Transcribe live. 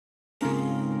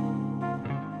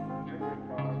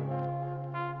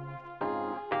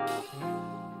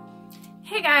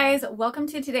Hey guys, welcome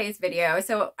to today's video.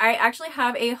 So I actually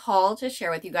have a haul to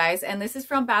share with you guys, and this is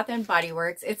from Bath & Body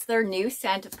Works. It's their new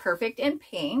scent, Perfect in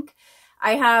Pink.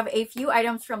 I have a few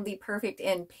items from the Perfect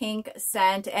in Pink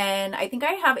scent, and I think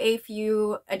I have a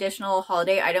few additional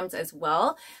holiday items as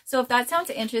well. So if that sounds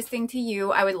interesting to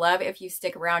you, I would love if you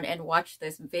stick around and watch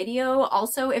this video.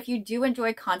 Also, if you do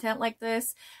enjoy content like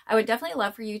this, I would definitely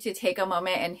love for you to take a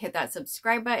moment and hit that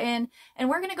subscribe button. And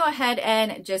we're going to go ahead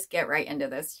and just get right into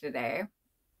this today.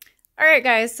 All right,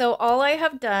 guys, so all I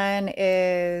have done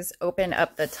is open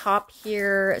up the top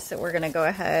here. So we're going to go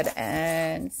ahead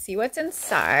and see what's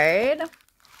inside.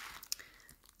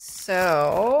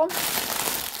 So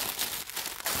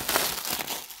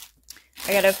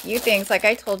I got a few things. Like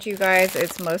I told you guys,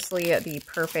 it's mostly the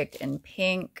Perfect in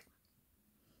Pink.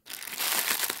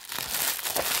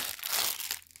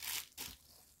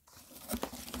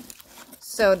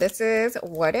 So this is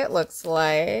what it looks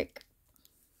like.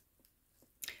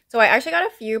 So I actually got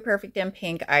a few Perfect in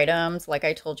Pink items, like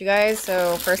I told you guys.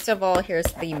 So first of all, here's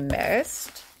the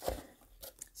mist.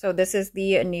 So this is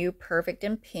the new Perfect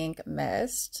in Pink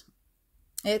mist.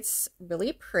 It's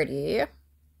really pretty.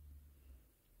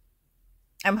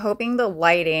 I'm hoping the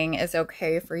lighting is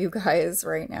okay for you guys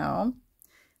right now.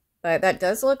 But that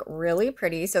does look really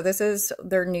pretty. So this is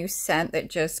their new scent that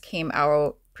just came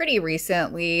out pretty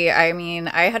recently. I mean,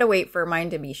 I had to wait for mine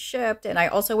to be shipped, and I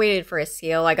also waited for a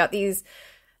sale. I got these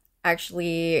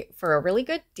actually for a really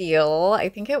good deal. I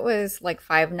think it was like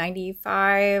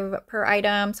 $5.95 per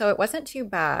item, so it wasn't too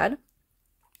bad.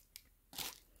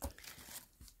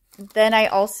 Then I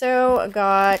also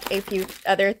got a few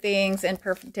other things in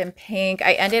Perfect in Pink.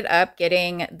 I ended up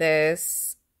getting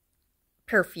this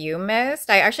perfume mist.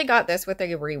 I actually got this with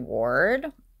a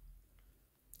reward.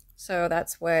 So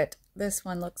that's what this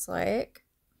one looks like.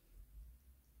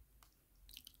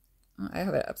 I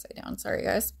have it upside down. Sorry,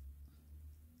 guys.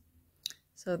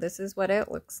 So this is what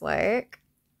it looks like.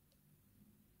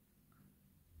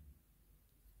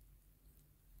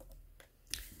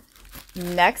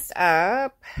 Next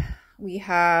up, we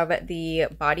have the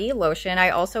body lotion.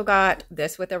 I also got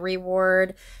this with a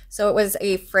reward. So it was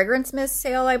a fragrance mist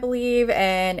sale, I believe,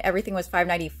 and everything was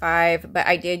 $5.95, but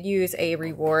I did use a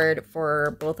reward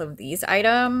for both of these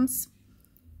items.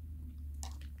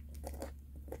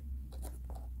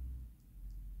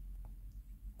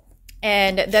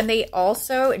 And then they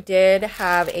also did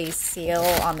have a sale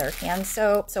on their hand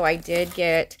soap. So I did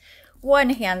get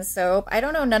one hand soap. I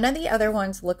don't know, none of the other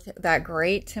ones looked that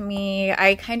great to me.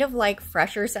 I kind of like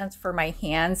fresher scents for my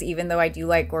hands, even though I do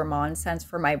like gourmand scents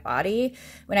for my body.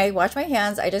 When I wash my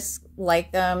hands, I just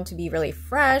like them to be really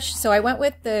fresh. So I went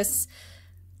with this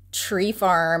Tree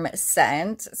Farm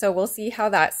scent. So we'll see how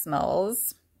that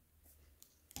smells.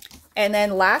 And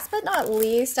then last but not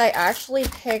least, I actually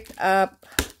picked up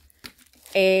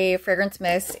a fragrance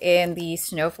mist in the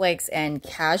Snowflakes and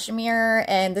Cashmere,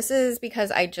 and this is because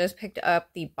I just picked up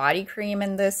the body cream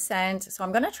in this scent, so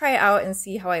I'm going to try it out and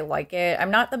see how I like it.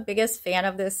 I'm not the biggest fan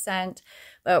of this scent,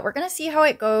 but we're going to see how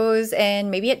it goes,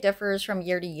 and maybe it differs from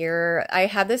year to year. I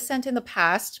had this scent in the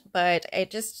past, but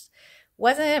it just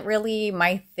wasn't really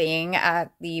my thing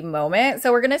at the moment,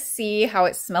 so we're going to see how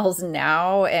it smells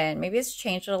now, and maybe it's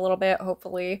changed a little bit,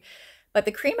 hopefully. But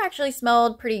the cream actually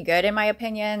smelled pretty good in my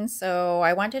opinion, so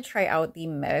I want to try out the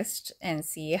mist and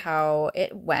see how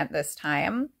it went this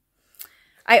time.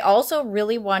 I also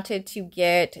really wanted to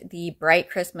get the Bright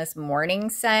Christmas Morning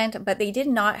scent, but they did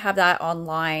not have that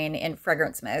online in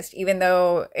fragrance mist, even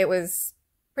though it was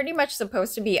pretty much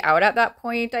supposed to be out at that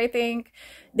point, I think.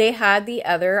 They had the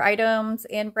other items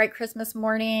in Bright Christmas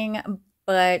Morning,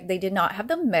 but they did not have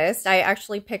the mist. I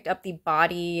actually picked up the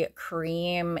body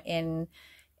cream in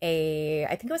I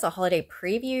think it was a holiday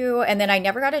preview, and then I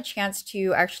never got a chance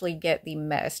to actually get the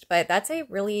mist, but that's a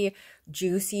really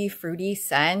juicy, fruity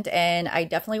scent, and I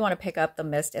definitely want to pick up the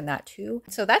mist in that too.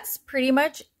 So that's pretty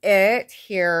much it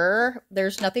here.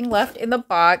 There's nothing left in the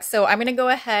box, so I'm going to go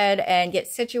ahead and get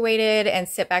situated and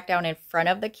sit back down in front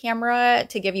of the camera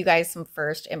to give you guys some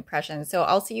first impressions. So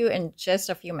I'll see you in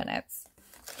just a few minutes.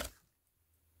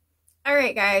 All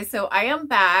right, guys, so I am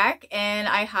back and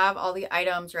I have all the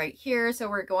items right here. So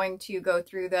we're going to go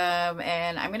through them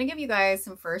and I'm going to give you guys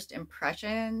some first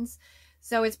impressions.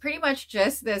 So it's pretty much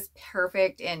just this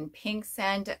Perfect in Pink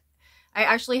scent. I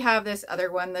actually have this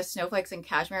other one, the Snowflakes and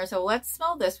Cashmere. So let's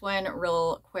smell this one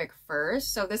real quick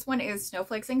first. So this one is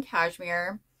Snowflakes and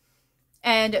Cashmere.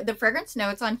 And the fragrance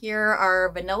notes on here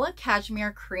are vanilla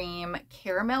cashmere cream,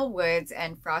 caramel woods,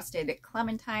 and frosted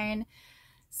clementine.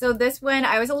 So this one,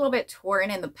 I was a little bit torn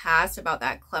in the past about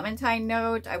that clementine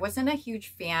note. I wasn't a huge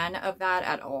fan of that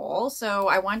at all. So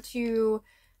I want to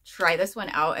try this one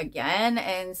out again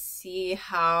and see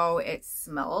how it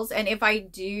smells. And if I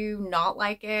do not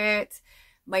like it,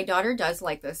 my daughter does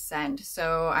like this scent,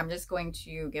 so I'm just going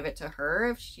to give it to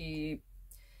her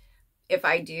if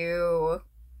I do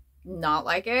not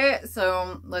like it.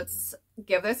 So let's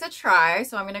give this a try.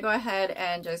 So I'm going to go ahead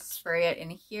and just spray it in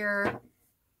here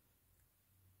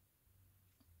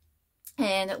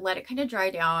and let it kind of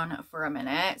dry down for a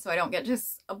minute so I don't get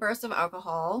just a burst of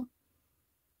alcohol.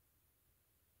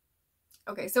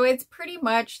 Okay, so it's pretty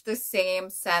much the same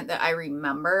scent that I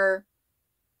remember.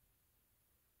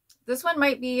 This one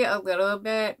might be a little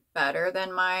bit better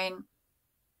than mine.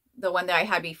 The one that I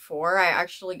had before, I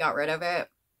actually got rid of it.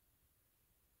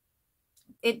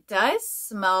 It does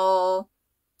smell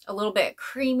a little bit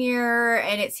creamier,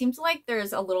 and it seems like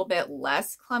there's a little bit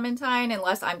less clementine,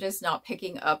 unless I'm just not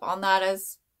picking up on that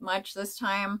as much this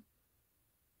time.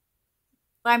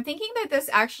 But I'm thinking that this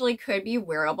actually could be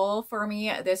wearable for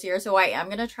me this year, so I am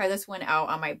going to try this one out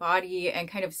on my body and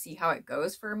kind of see how it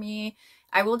goes for me.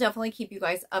 I will definitely keep you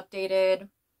guys updated.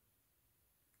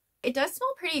 It does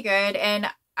smell pretty good, and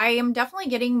I am definitely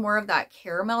getting more of that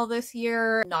caramel this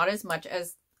year, not as much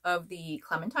as of the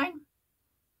clementine.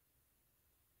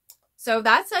 So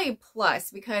that's a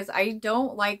plus, because I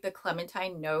don't like the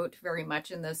clementine note very much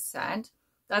in this scent.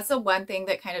 That's the one thing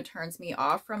that kind of turns me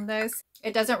off from this.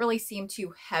 It doesn't really seem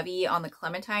too heavy on the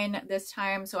clementine this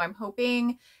time, so I'm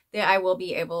hoping that I will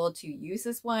be able to use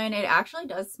this one. It actually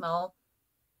does smell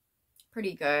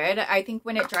pretty good. I think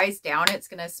when it dries down, it's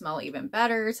going to smell even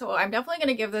better. So I'm definitely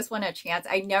going to give this one a chance.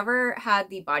 I never had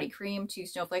the body cream to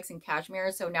Snowflakes and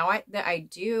Cashmere. So now that I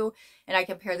do, and I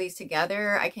compare these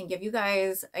together, I can give you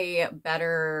guys a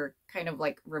better kind of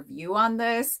like review on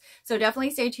this. So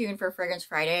definitely stay tuned for Fragrance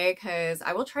Friday, because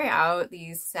I will try out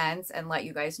these scents and let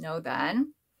you guys know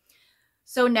then.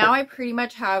 So now I pretty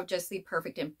much have just the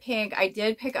Perfect in Pink. I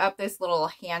did pick up this little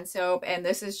hand soap, and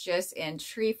this is just in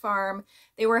Tree Farm.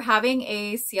 They were having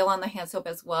a sale on the hand soap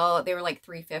as well. They were like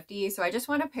 $3.50, so I just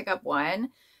want to pick up one.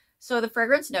 So the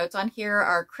fragrance notes on here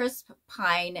are crisp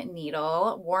pine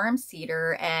needle, warm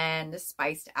cedar, and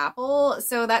spiced apple.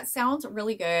 So that sounds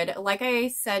really good. Like I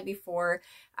said before,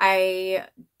 I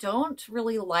don't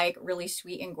really like really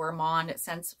sweet and gourmand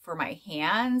scents for my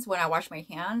hands when I wash my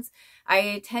hands.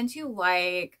 I tend to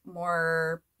like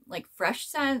more like fresh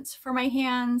scents for my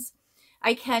hands.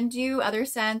 I can do other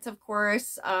scents, of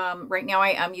course. Right now I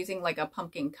am using like a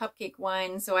pumpkin cupcake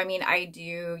one. So, I mean, I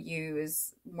do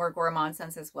use more gourmand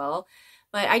scents as well.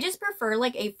 But I just prefer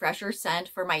like a fresher scent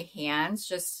for my hands,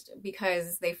 just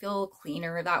because they feel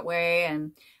cleaner that way.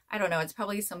 And I don't know, it's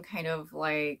probably some kind of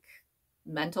like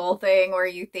mental thing where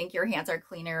you think your hands are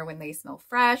cleaner when they smell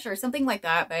fresh or something like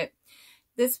that. But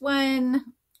this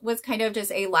one was kind of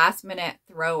just a last minute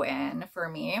throw in for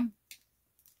me.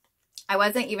 I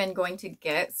wasn't even going to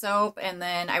get soap, and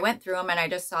then I went through them and I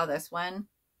just saw this one.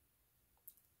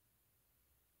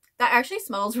 That actually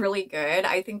smells really good.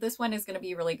 I think this one is going to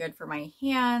be really good for my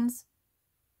hands.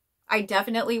 I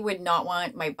definitely would not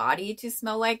want my body to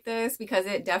smell like this, because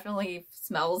it definitely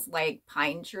smells like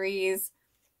pine trees.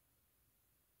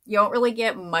 You don't really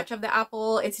get much of the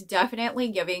apple. It's definitely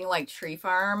giving like Tree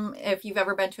Farm. If you've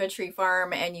ever been to a tree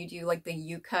farm and you do like the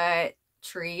U-cut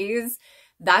trees,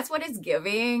 that's what it's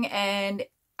giving, and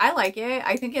I like it.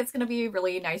 I think it's going to be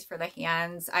really nice for the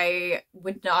hands. I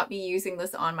would not be using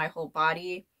this on my whole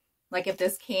body. Like if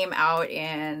this came out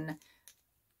in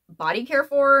body care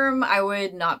form, I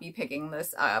would not be picking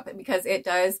this up, because it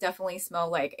does definitely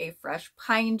smell like a fresh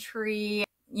pine tree.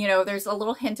 You know, there's a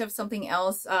little hint of something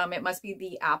else. It must be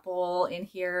the apple in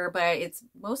here, but it's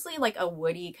mostly like a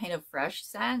woody kind of fresh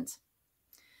scent.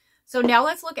 So now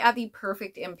let's look at the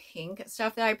Perfect in Pink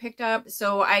stuff that I picked up.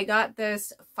 So I got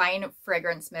this fine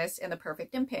fragrance mist in the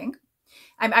Perfect in Pink.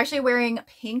 I'm actually wearing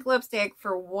pink lipstick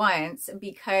for once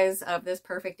because of this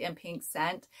Perfect in Pink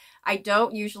scent. I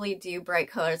don't usually do bright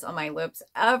colors on my lips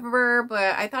ever,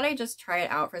 but I thought I'd just try it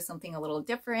out for something a little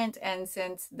different. And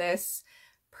since this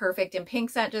Perfect in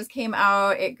Pink scent just came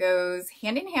out, it goes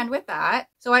hand in hand with that.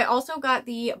 So I also got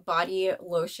the body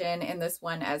lotion in this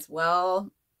one as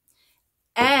well.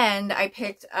 And I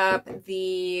picked up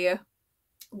the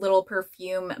little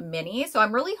perfume mini. So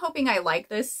I'm really hoping I like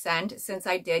this scent, since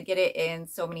I did get it in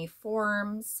so many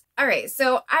forms. All right,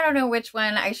 so I don't know which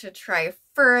one I should try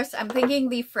first. I'm thinking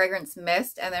the fragrance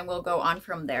mist, and then we'll go on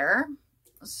from there.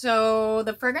 So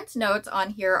the fragrance notes on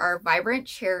here are vibrant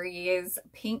cherries,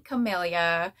 pink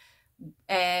camellia,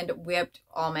 and whipped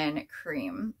almond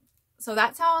cream. So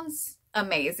that sounds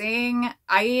amazing.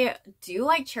 I do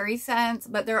like cherry scents,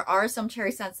 but there are some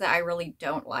cherry scents that I really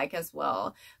don't like as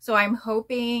well. So I'm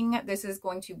hoping this is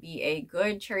going to be a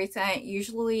good cherry scent.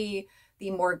 Usually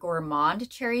the more gourmand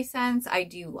cherry scents I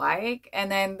do like,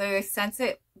 and then the scents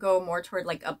that go more toward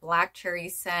like a black cherry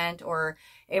scent or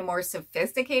a more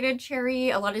sophisticated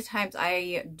cherry, a lot of times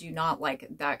I do not like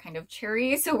that kind of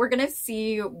cherry. So we're gonna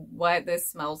see what this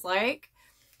smells like.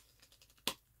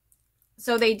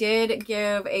 So they did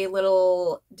give a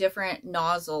little different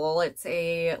nozzle. It's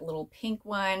a little pink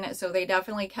one. So they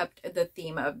definitely kept the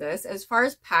theme of this. As far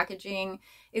as packaging,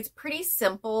 it's pretty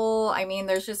simple. I mean,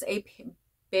 there's just a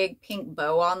big pink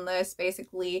bow on this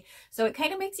basically. So it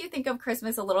kind of makes you think of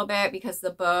Christmas a little bit because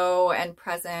the bow and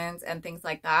presents and things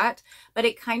like that. But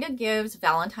it kind of gives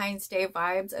Valentine's Day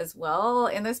vibes as well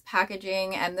in this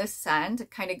packaging, and this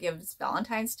scent kind of gives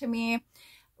Valentine's to me.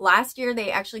 Last year,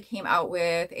 they actually came out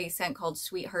with a scent called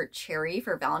Sweetheart Cherry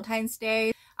for Valentine's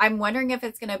Day. I'm wondering if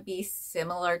it's going to be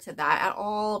similar to that at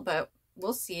all, but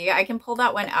we'll see. I can pull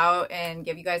that one out and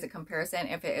give you guys a comparison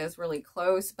if it is really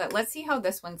close, but let's see how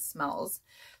this one smells.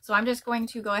 So I'm just going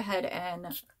to go ahead and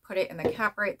put it in the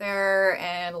cap right there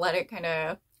and let it kind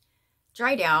of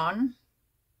dry down.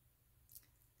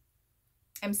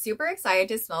 I'm super excited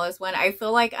to smell this one. I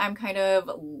feel like I'm kind of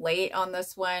late on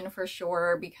this one for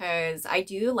sure because I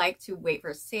do like to wait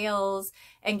for sales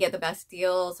and get the best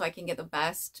deal so I can get the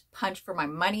best punch for my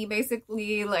money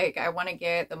basically. Like I want to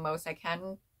get the most I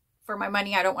can for my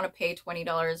money. I don't want to pay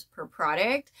 $20 per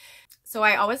product. So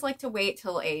I always like to wait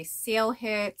till a sale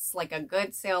hits, like a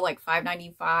good sale, like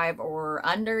 $5.95 or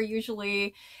under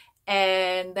usually.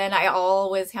 And then I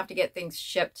always have to get things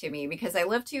shipped to me because I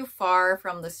live too far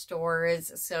from the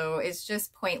stores. So it's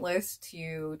just pointless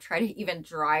to try to even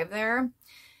drive there.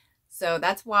 So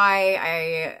that's why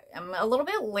I am a little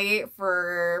bit late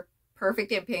for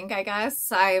Perfect in Pink, I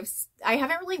guess. I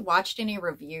haven't really watched any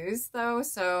reviews though,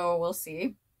 so we'll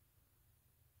see.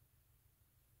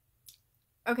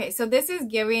 Okay, so this is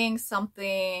giving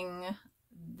something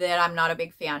that I'm not a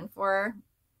big fan for.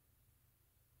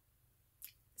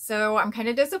 So I'm kind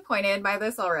of disappointed by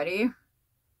this already.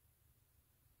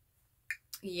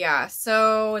 Yeah,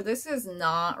 so this is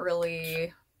not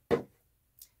really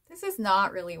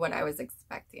what I was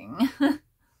expecting.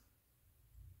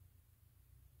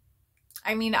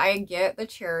 I mean, I get the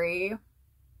cherry.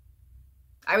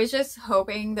 I was just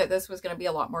hoping that this was going to be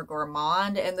a lot more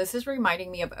gourmand, and this is reminding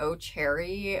me of Oh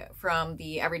Cherry from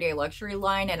the Everyday Luxury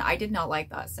line, and I did not like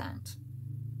that scent.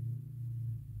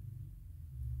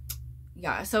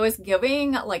 Yeah, so it's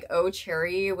giving like Oh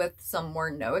Cherry with some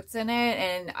more notes in it,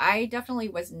 and I definitely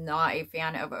was not a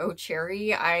fan of Oh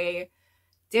Cherry. I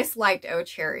disliked Oh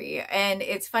Cherry, and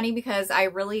it's funny because I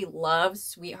really love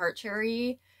Sweetheart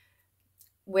Cherry,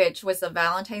 which was the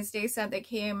Valentine's Day scent that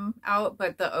came out,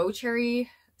 but the Oh Cherry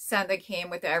scent that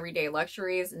came with the Everyday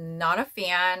Luxuries, not a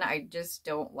fan. I just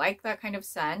don't like that kind of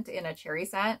scent in a cherry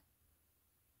scent.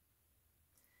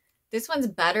 This one's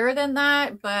better than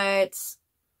that, but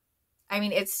I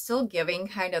mean, it's still giving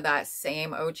kind of that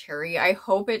same Oh Cherry. I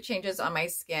hope it changes on my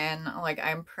skin. Like,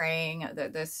 I'm praying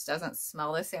that this doesn't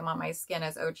smell the same on my skin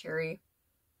as Oh Cherry.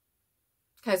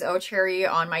 Because Oh Cherry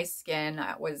on my skin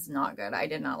was not good. I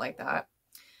did not like that.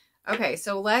 Okay,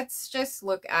 so let's just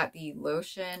look at the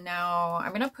lotion now.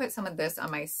 I'm going to put some of this on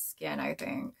my skin, I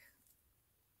think.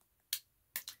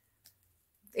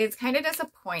 It's kind of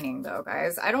disappointing though,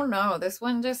 guys. I don't know. This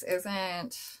one just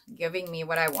isn't giving me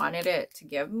what I wanted it to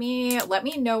give me. Let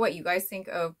me know what you guys think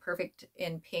of Perfect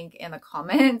in Pink in the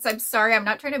comments. I'm sorry, I'm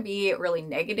not trying to be really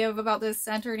negative about this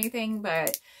scent or anything,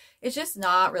 but it's just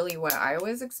not really what I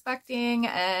was expecting.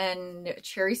 And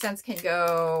cherry scents can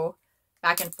go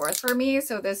back and forth for me.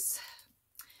 So this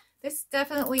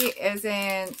definitely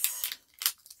isn't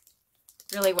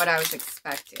really what I was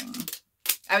expecting.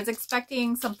 I was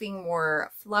expecting something more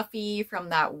fluffy from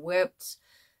that whipped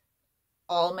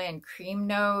almond cream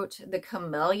note. The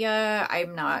camellia,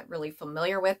 I'm not really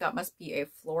familiar with. That must be a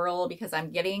floral because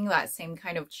I'm getting that same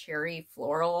kind of cherry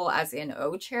floral as in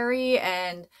Oh Cherry,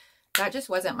 and that just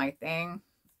wasn't my thing.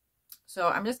 So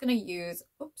I'm just going to use,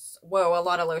 oops, whoa, a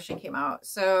lot of lotion came out.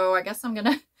 So I guess I'm going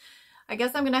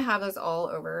to have this all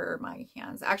over my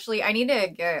hands. Actually, I need to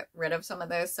get rid of some of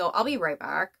this, so I'll be right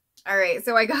back. All right,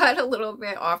 so I got a little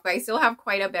bit off, but I still have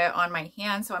quite a bit on my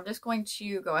hand. So I'm just going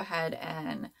to go ahead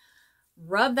and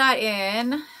rub that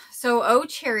in. So Oh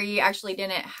Cherry actually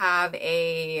didn't have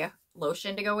a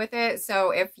lotion to go with it. So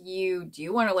if you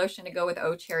do want a lotion to go with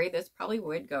Oh Cherry, this probably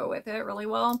would go with it really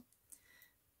well.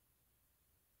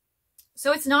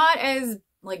 So it's not as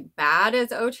like bad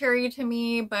as Eau Cherry to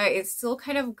me, but it's still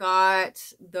kind of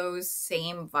got those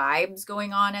same vibes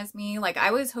going on as me. Like I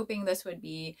was hoping this would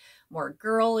be more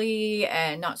girly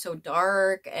and not so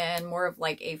dark and more of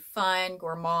like a fun,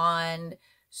 gourmand,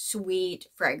 sweet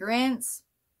fragrance.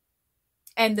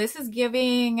 And this is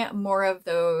giving more of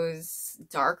those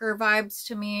darker vibes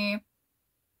to me,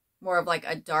 more of like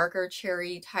a darker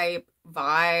cherry type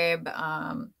vibe.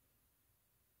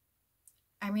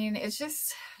 I mean, it's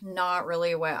just not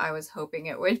really what I was hoping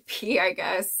it would be, I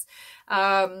guess.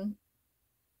 I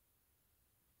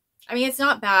mean, it's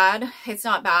not bad. It's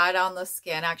not bad on the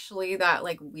skin, actually. That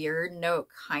like weird note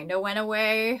kind of went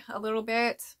away a little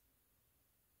bit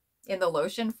in the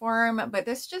lotion form, but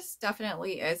this just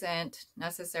definitely isn't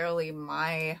necessarily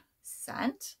my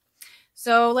scent.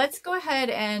 So let's go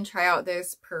ahead and try out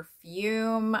this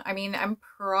perfume. I mean, I'm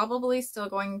probably still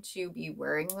going to be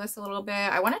wearing this a little bit.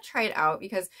 I want to try it out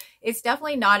because it's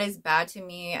definitely not as bad to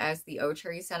me as the Eau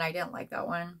Cherry scent. I didn't like that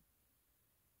one.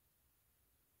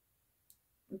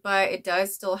 But it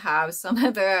does still have some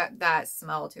of that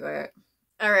smell to it.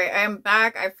 All right, I'm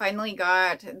back. I finally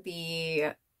got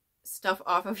the stuff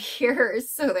off of here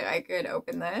so that I could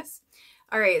open this.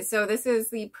 All right, so this is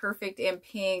the Perfect in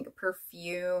Pink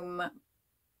perfume,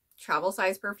 travel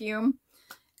size perfume.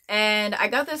 And I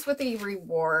got this with a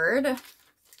reward.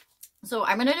 So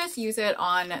I'm gonna just use it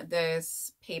on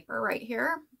this paper right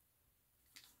here.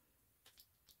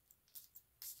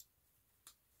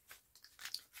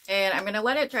 And I'm gonna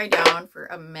let it dry down for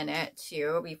a minute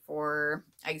too before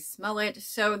I smell it.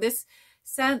 So this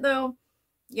scent though,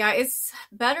 yeah, it's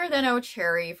better than Eau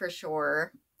Cherry for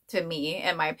sure, to me,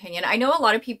 in my opinion. I know a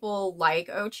lot of people like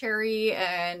Eau Cherry,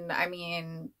 and I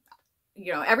mean,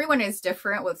 you know, everyone is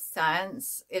different with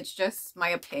scents. It's just my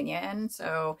opinion.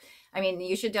 So, I mean,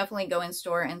 you should definitely go in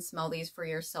store and smell these for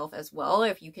yourself as well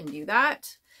if you can do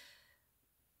that.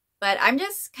 But I'm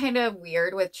just kind of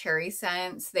weird with cherry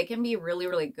scents. They can be really,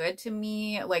 really good to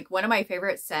me. Like one of my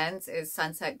favorite scents is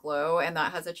Sunset Glow, and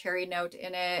that has a cherry note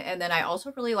in it. And then I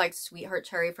also really like Sweetheart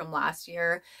Cherry from last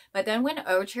year. But then when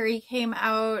Eau Cherry came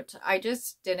out, I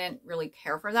just didn't really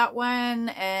care for that one.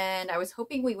 And I was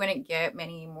hoping we wouldn't get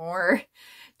many more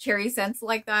cherry scents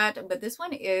like that. But this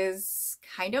one is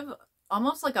kind of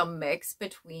almost like a mix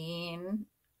between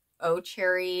Eau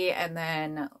Cherry and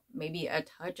then maybe a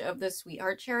touch of the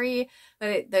Sweetheart Cherry,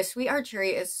 but the Sweetheart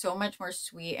Cherry is so much more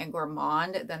sweet and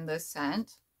gourmand than this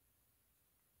scent.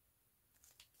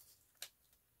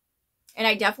 And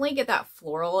I definitely get that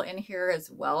floral in here as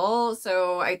well,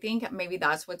 so I think maybe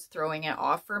that's what's throwing it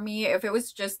off for me. If it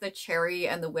was just the cherry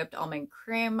and the whipped almond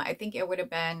cream, I think it would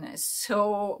have been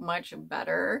so much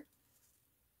better.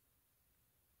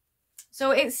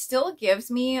 So it still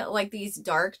gives me like these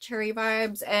dark cherry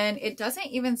vibes, and it doesn't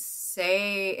even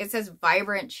say, it says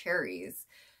vibrant cherries.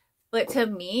 But to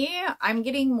me, I'm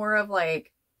getting more of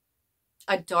like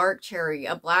a dark cherry,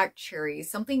 a black cherry,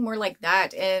 something more like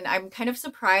that. And I'm kind of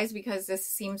surprised because this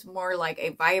seems more like a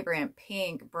vibrant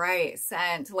pink, bright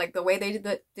scent. Like the way they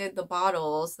did the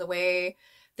bottles, the way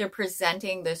they're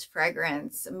presenting this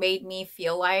fragrance made me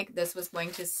feel like this was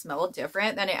going to smell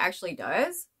different than it actually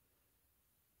does.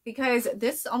 Because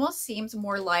this almost seems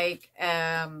more like,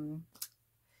 it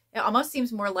almost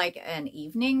seems more like an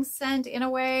evening scent in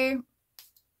a way.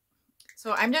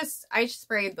 So I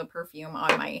sprayed the perfume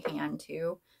on my hand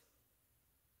too.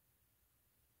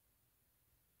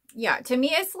 Yeah, to me,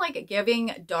 it's like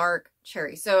giving dark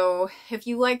cherry. So if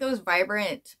you like those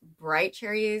vibrant, bright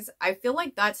cherries, I feel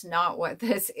like that's not what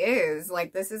this is.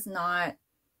 Like this is not,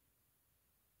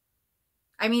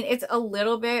 I mean, it's a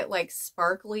little bit like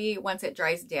sparkly once it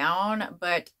dries down,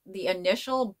 but the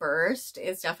initial burst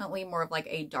is definitely more of like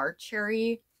a dark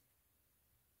cherry.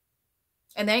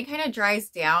 And then it kind of dries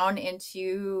down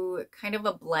into kind of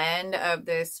a blend of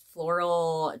this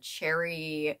floral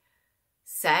cherry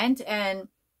scent. And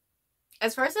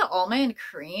as far as the almond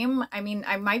cream, I mean,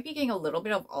 I might be getting a little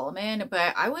bit of almond,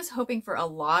 but I was hoping for a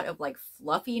lot of like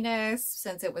fluffiness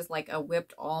since it was like a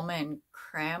whipped almond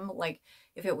creme. Like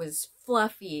if it was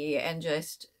fluffy and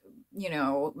just, you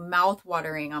know,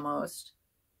 mouth-watering almost.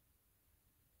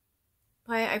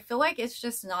 But I feel like it's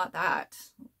just not that.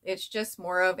 It's just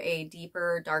more of a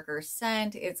deeper, darker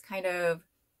scent. It's kind of,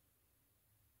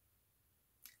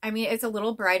 I mean, it's a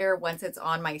little brighter once it's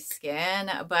on my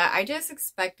skin, but I just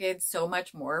expected so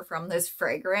much more from this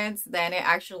fragrance than it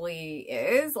actually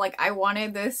is. Like, I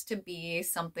wanted this to be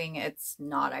something it's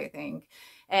not, I think.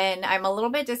 And I'm a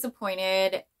little bit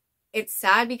disappointed. It's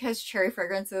sad because cherry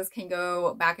fragrances can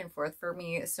go back and forth for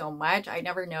me so much. I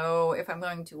never know if I'm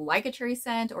going to like a cherry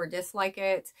scent or dislike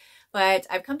it. But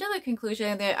I've come to the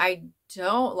conclusion that I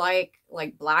don't like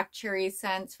black cherry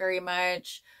scents very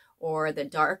much, or the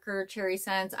darker cherry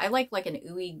scents. I like an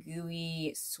ooey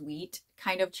gooey sweet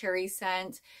kind of cherry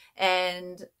scent.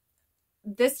 And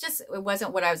this just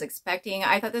wasn't what I was expecting.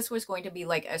 I thought this was going to be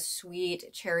like a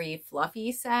sweet cherry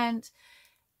fluffy scent.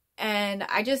 And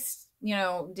I just, you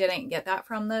know, didn't get that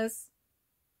from this.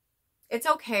 It's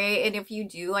okay. And if you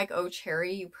do like Oh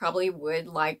Cherry, you probably would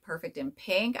like Perfect in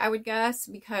Pink, I would guess,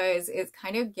 because it's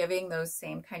kind of giving those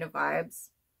same kind of vibes.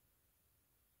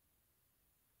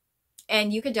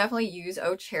 And you could definitely use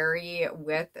Oh Cherry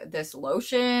with this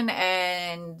lotion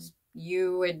and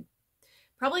you would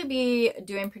probably be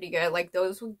doing pretty good. Like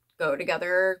those would go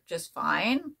together just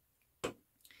fine.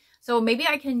 So maybe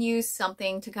I can use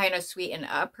something to kind of sweeten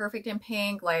up Perfect in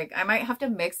Pink. Like I might have to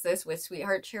mix this with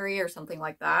Sweetheart Cherry or something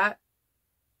like that.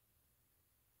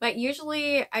 But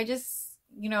usually I just,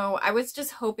 you know, I was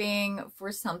just hoping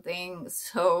for something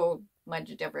so much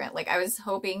different. Like I was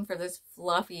hoping for this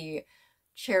fluffy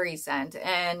cherry scent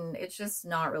and it's just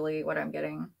not really what I'm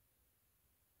getting.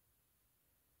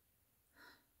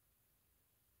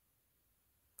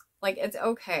 Like, it's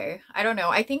okay. I don't know.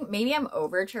 I think maybe I'm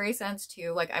over cherry scents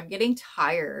too. Like, I'm getting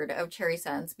tired of cherry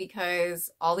scents because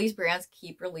all these brands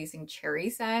keep releasing cherry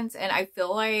scents. And I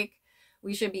feel like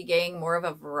we should be getting more of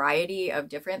a variety of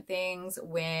different things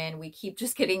when we keep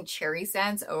just getting cherry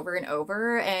scents over and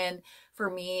over. And for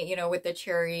me, you know, with the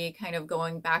cherry kind of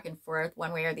going back and forth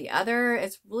one way or the other,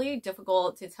 it's really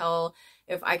difficult to tell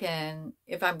if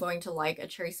I'm going to like a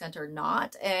cherry scent or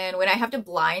not. And when I have to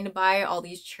blind buy all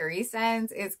these cherry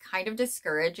scents, it's kind of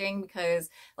discouraging because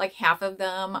like half of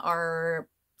them are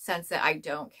scents that I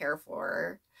don't care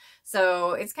for.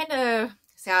 So it's kind of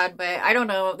sad, but I don't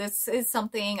know. This is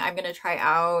something I'm going to try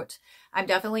out. I'm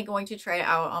definitely going to try it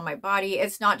out on my body.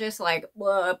 It's not just like,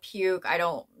 puke, I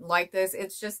don't like this.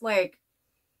 It's just like,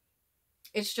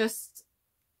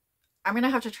 I'm going to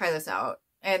have to try this out.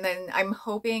 And then I'm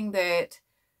hoping that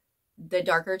the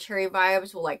darker cherry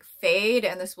vibes will like fade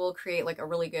and this will create like a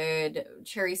really good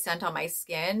cherry scent on my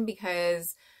skin,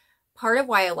 because part of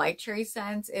why I like cherry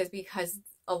scents is because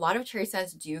a lot of cherry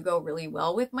scents do go really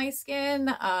well with my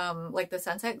skin. Like the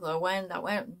Sunset Glow one, that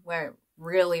went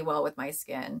really well with my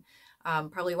skin.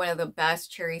 Probably one of the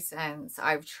best cherry scents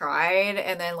I've tried.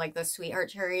 And then like the Sweetheart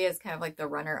Cherry is kind of like the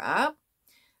runner up.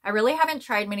 I really haven't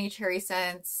tried many cherry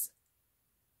scents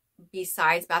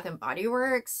besides Bath and Body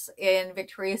Works. In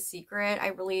Victoria's Secret, I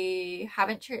really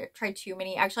haven't tried too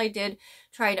many. Actually, I did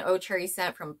try an Oh Cherry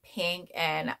scent from Pink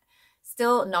and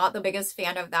still not the biggest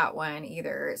fan of that one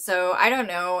either. So I don't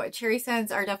know. Cherry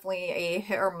scents are definitely a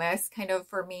hit or miss kind of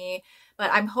for me. But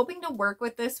I'm hoping to work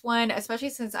with this one, especially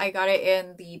since I got it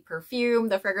in the perfume,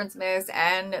 the fragrance mist,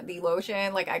 and the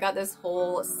lotion. Like I got this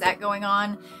whole set going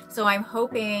on. So I'm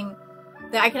hoping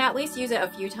that I can at least use it a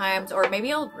few times, or maybe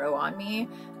it'll grow on me.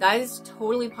 That is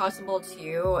totally possible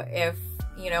too. If,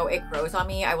 you know, it grows on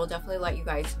me, I will definitely let you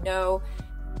guys know.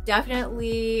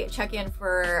 Definitely check in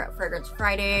for Fragrance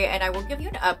Friday, and I will give you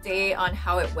an update on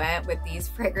how it went with these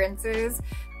fragrances.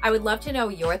 I would love to know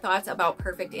your thoughts about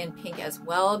Perfect in Pink as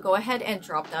well. Go ahead and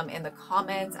drop them in the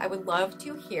comments. I would love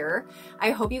to hear.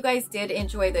 I hope you guys did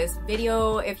enjoy this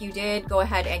video. If you did, go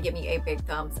ahead and give me a big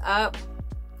thumbs up.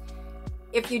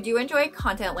 If you do enjoy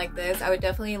content like this, I would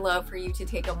definitely love for you to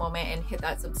take a moment and hit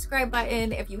that subscribe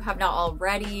button if you have not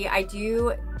already. I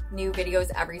do new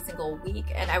videos every single week,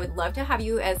 and I would love to have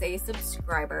you as a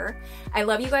subscriber. I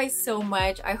love you guys so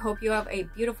much. I hope you have a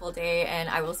beautiful day, and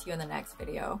I will see you in the next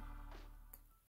video.